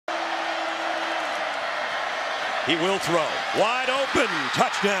He will throw. Wide open.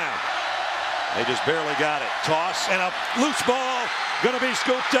 Touchdown. They just barely got it. Toss and a loose ball. Going to be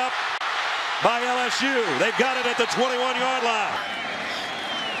scooped up by LSU. They've got it at the 21-yard line.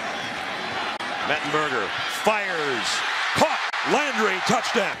 Mettenberger fires. Caught. Landry.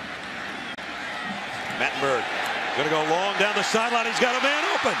 Touchdown. Mettenberger going to go long down the sideline. He's got a man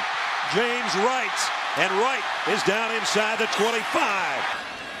open. James Wright. And Wright is down inside the 25.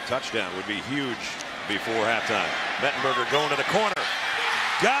 Touchdown would be huge before halftime. Mettenberger going to the corner.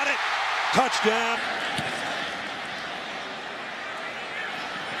 Got it. Touchdown.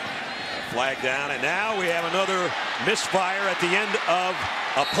 Flag down, and now we have another misfire at the end of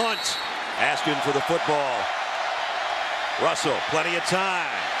a punt. Asking for the football. Russell, plenty of time.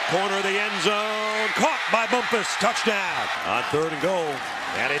 Corner of the end zone. Caught by Bumpus. Touchdown. On 3rd and goal.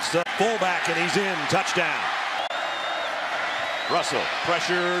 And it's the fullback, and he's in. Touchdown. Russell,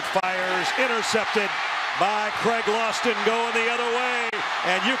 pressured, fires, intercepted by Craig Loston, going the other way.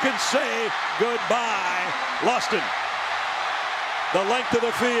 And you can say goodbye. Loston, the length of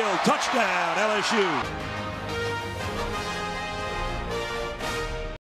the field. Touchdown, LSU.